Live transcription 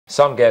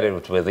Some get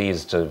it with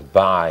ease to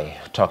buy,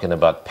 talking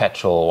about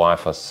petrol, while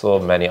for so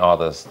many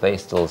others, they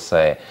still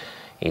say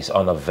it's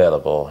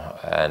unavailable.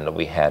 And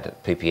we had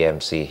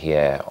PPMC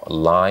here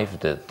live,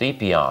 the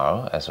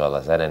DPR, as well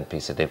as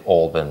NNPC, they've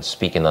all been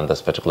speaking on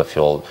this particular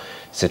fuel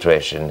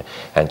situation.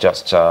 And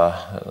just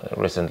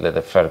recently,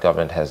 the federal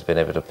government has been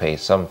able to pay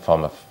some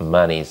form of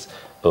monies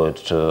owed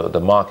to the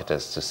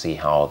marketers to see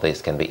how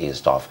this can be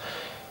eased off.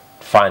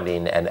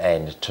 Finding an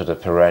end to the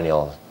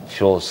perennial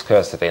fuel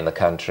scarcity in the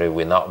country,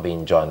 we're now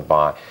being joined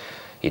by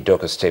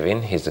Idoko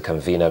Stephen. He's the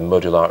convener,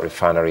 Modular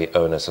Refinery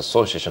Owners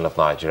Association of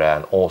Nigeria,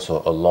 and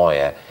also a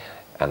lawyer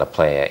and a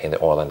player in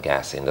the oil and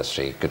gas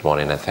industry. Good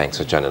morning and thanks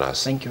for joining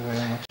us. Thank you very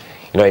much.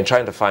 You know, in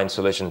trying to find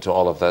solution to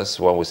all of this,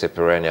 when we say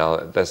perennial,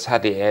 there's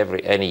hardly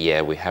any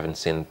year we haven't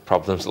seen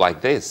problems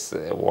like this.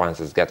 Once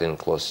it's getting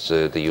close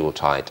to the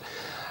Yuletide,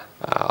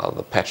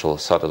 the petrol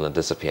suddenly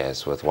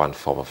disappears with one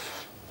form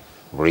of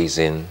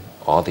reason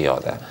or the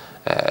other.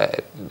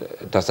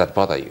 Does that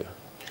bother you?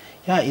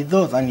 Yeah, it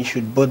does, and it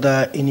should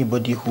bother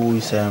anybody who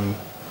is an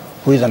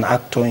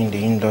actor in the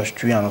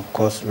industry, and of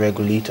course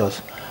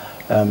regulators.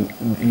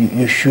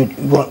 You should,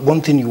 one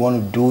thing you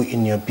want to do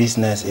in your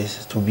business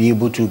is to be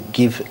able to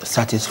give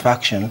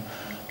satisfaction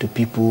to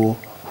people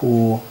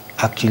who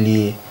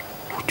actually,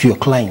 to your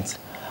clients,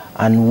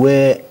 and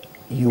where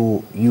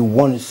you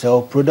want to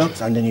sell products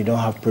and then you don't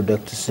have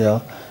product to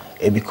sell,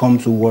 it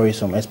becomes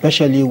worrisome,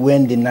 especially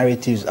when the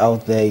narratives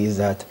out there is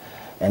that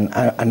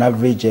an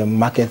average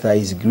marketer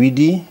is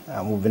greedy,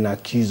 we've been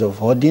accused of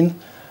hoarding,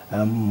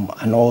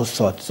 and all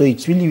sorts. So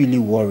it's really, really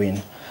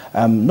worrying.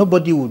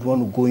 Nobody would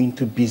want to go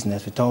into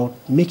business without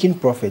making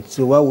profit.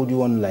 So why would you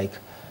want to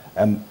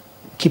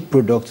keep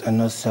products and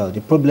not sell?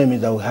 The problem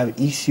is that we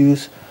have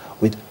issues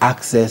with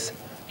access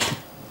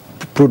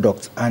to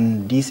products,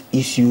 and these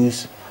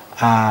issues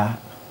are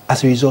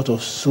as a result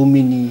of so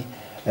many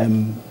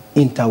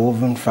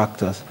interwoven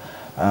factors.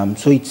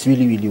 So it's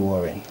really, really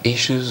worrying.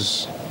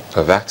 Issues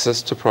of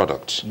access to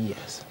products?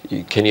 Yes.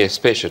 Can you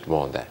expatiate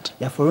more on that?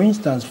 Yeah, for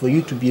instance, for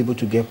you to be able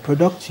to get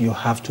products, you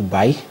have to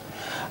buy.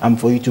 And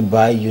for you to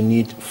buy, you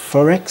need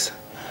Forex,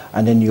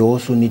 and then you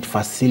also need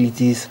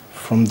facilities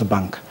from the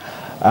bank.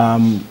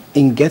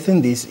 In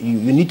getting this,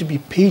 you need to be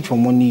paid for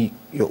money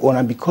you own.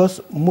 And because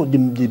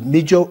the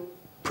major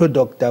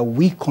product that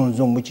we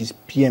consume, which is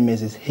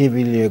PMS, is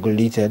heavily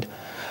regulated,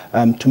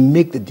 to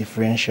make the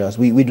differentials.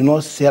 We do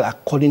not sell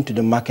according to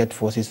the market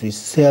forces. We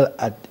sell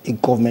at a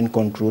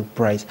government-controlled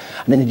price.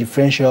 And then the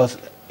differentials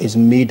is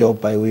made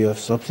up by way of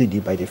subsidy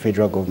by the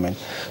federal government.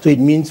 So it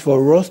means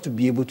for us to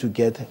be able to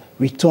get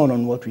return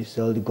on what we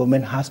sell, the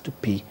government has to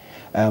pay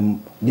the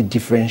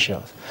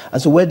differentials.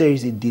 And so where there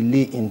is a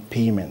delay in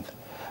payment,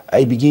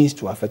 it begins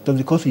to affect us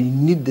because we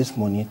need this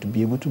money to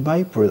be able to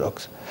buy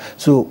products.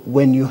 So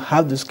when you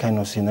have this kind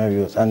of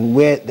scenarios and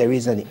where there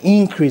is an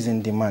increase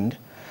in demand,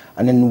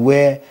 and then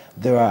where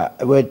there are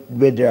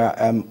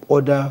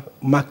other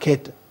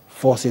market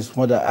forces,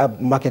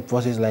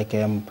 like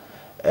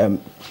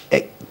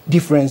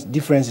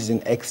differences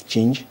in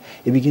exchange,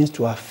 it begins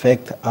to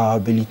affect our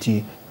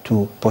ability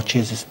to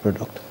purchase this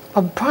product.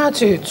 Prior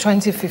to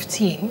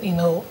 2015, you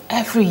know,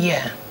 every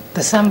year,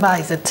 December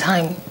is a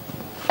time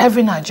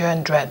every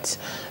Nigerian dreads,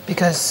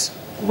 because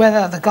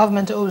whether the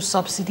government owes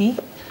subsidy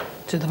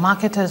to the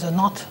marketers or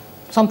not,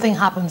 something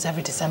happens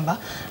every December.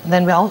 And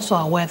then we're also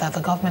aware that the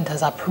government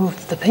has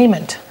approved the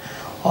payment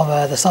of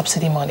the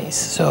subsidy monies.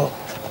 So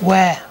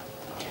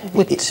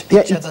which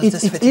picture does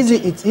this fit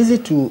into? It's easy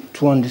to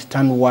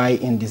understand why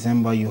in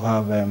December you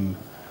have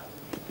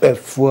a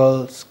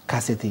fuel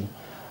scarcity.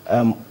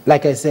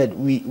 Like I said,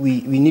 we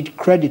need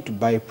credit to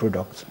buy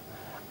products.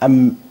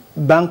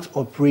 Banks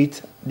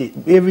operate,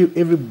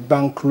 every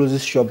bank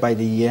closes shop by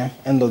the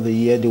end of the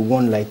year. They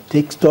want like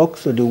take stock,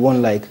 so they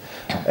want like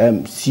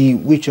see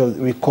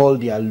recall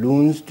their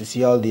loans to see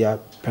how they are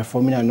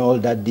performing and all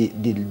that.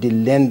 They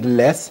lend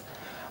less,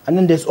 and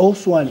then there's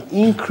also an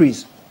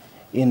increase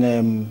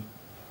in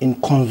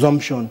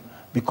consumption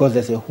because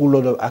there's a whole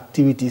lot of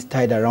activities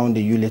tied around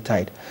the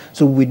Yuletide.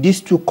 So with these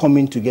two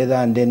coming together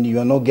and then you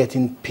are not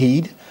getting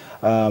paid,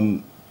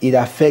 it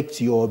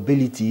affects your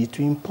ability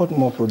to import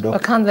more products.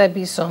 But can't there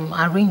be some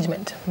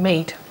arrangement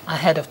made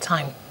ahead of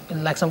time,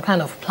 like some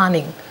kind of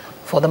planning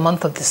for the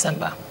month of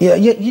December? Yeah.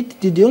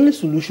 The only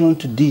solution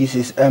to this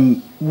is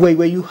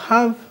where you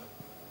have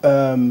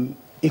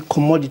a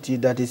commodity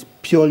that is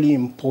purely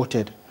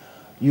imported,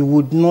 you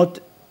would not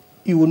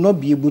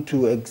be able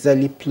to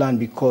exactly plan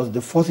because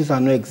the forces are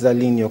not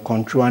exactly in your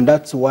control, and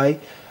that's why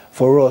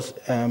for us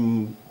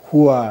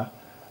who are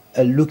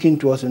looking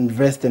to us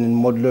investing in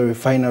modular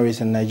refineries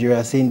in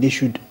Nigeria, saying they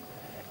should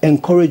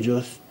encourage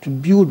us to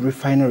build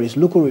refineries,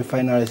 local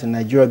refineries in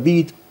Nigeria, be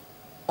it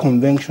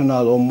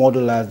conventional or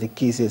modular as the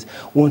case is.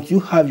 Once you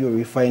have your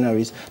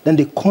refineries, then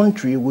the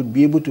country would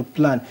be able to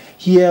plan.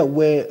 Here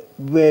where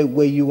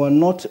you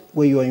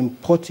are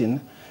importing,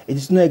 it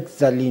is not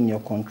exactly in your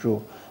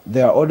control.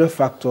 There are other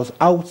factors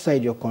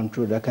outside your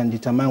control that can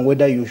determine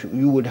whether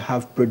you would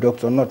have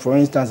products or not. For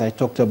instance, I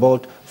talked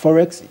about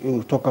Forex,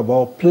 you talk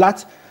about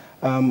Plat,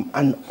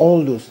 and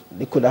all those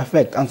they could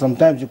affect. And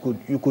sometimes you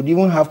could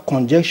even have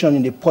congestion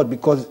in the port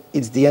because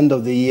it's the end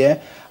of the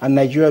year, and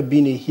Nigeria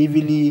being a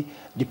heavily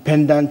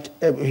dependent,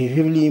 a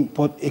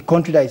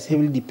country that is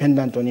heavily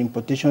dependent on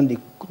importation,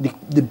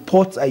 the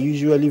ports are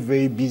usually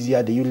very busy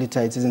at the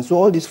Yuletide season. So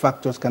all these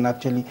factors can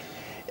actually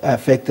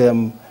affect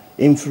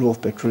inflow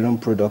of petroleum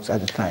products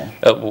at the time.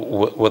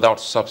 Without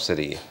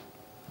subsidy,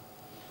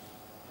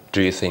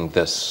 do you think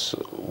this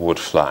would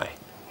fly?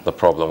 The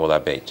problem will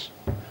abate?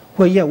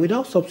 Well, yeah,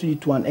 without subsidy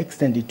to an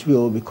extent it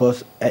will,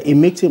 because it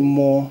makes it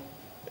more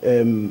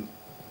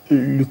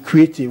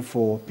lucrative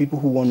for people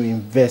who want to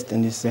invest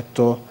in this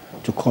sector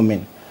to come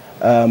in.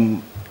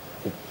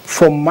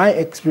 From my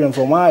experience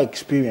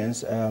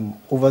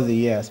over the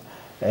years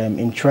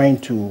in trying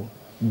to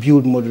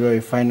build modular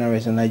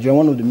refineries in Nigeria,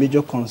 one of the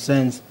major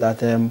concerns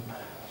that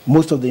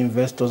most of the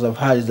investors have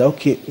had is that,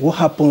 okay, what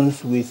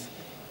happens with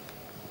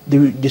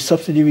the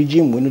subsidy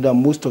regime? We know that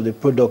most of the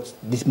products,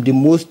 the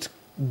most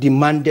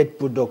demanded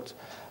products,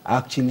 are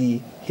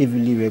actually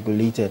heavily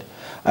regulated.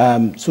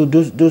 So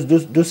if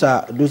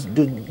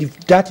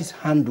that is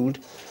handled,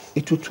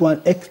 it will to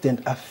an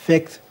extent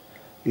affect,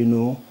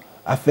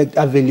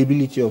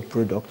 availability of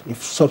product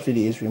if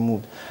subsidy is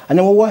removed. And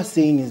then what we're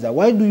saying is that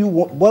why would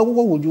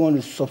you want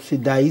to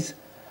subsidize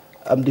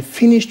the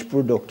finished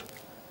product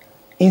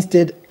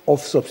instead of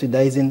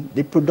subsidizing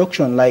the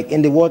production? Like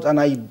in the words, and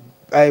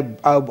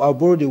I'll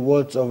borrow the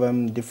words of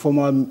the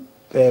former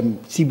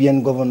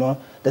CBN governor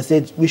that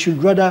said we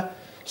should rather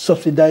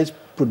subsidize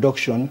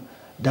production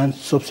than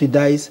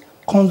subsidize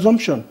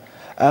consumption.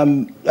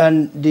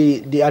 And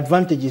the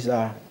advantages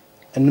are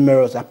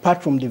numerous.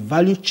 Apart from the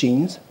value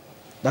chains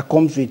that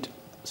comes with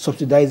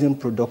subsidizing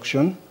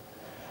production,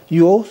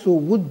 you also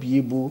would be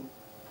able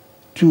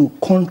to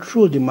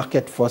control the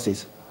market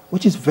forces,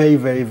 which is very,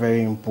 very,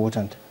 very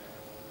important.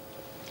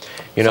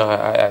 You know,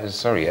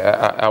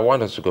 I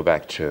want us to go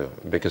back to,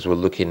 because we're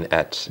looking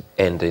at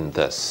ending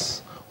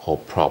this whole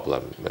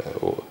problem.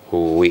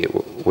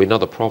 We know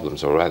the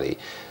problems already,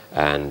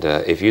 and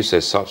if you say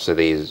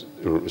subsidy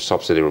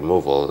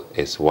removal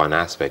is one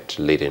aspect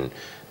leading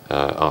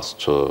us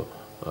to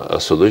a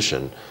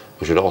solution,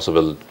 we should also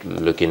be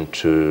looking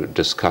to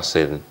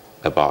discussing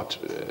about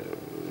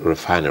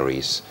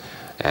refineries.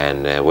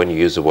 And when you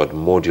use the word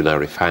modular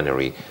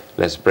refinery,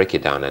 let's break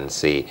it down and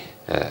see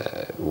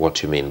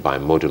what you mean by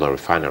modular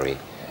refinery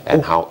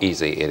and how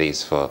easy it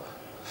is for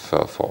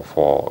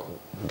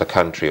the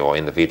country or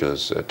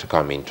individuals to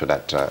come into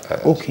that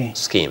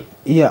scheme.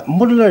 Yeah,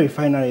 modular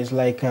refineries,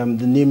 like the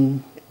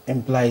name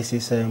implies,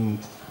 is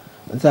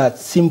that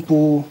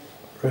simple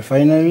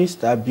refineries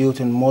that are built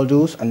in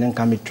modules and then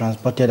can be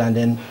transported and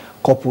then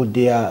coupled.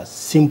 They are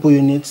simple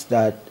units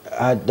that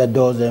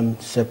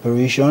does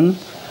separation,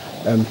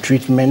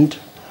 treatment,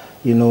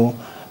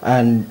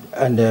 and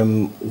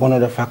one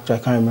other factor I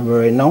can't remember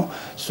right now.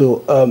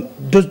 So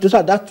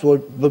that's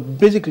what. But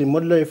basically,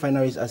 modular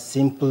refineries are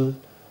simple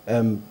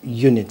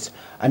units,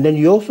 and then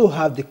you also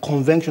have the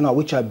conventional,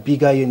 which are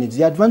bigger units.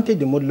 The advantage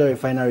the modular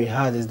refinery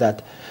has is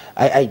that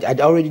I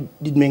already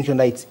did mention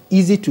that it's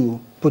easy to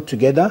put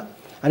together,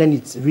 and then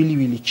it's really,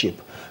 really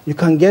cheap. You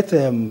can get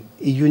a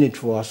unit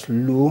for as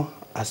low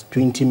as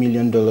 $20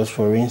 million,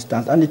 for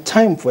instance, and the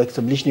time for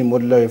establishing a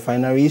modular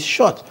refinery is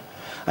short.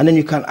 And then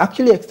you can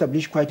actually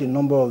establish quite a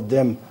number of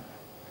them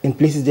in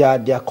places. There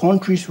are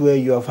countries where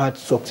you have had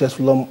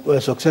successful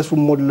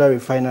modular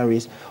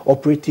refineries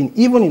operating.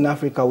 Even in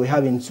Africa, we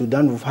have in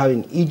Sudan, we have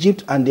in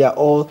Egypt, and they are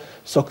all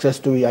success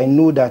stories. I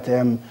know that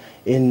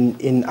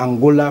in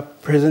Angola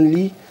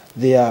presently,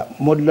 there are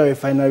modular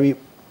refinery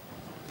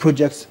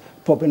projects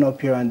popping up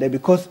here and there,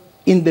 because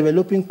in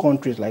developing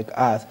countries like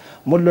ours,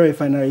 modular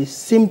refineries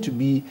seem to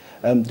be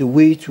the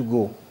way to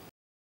go.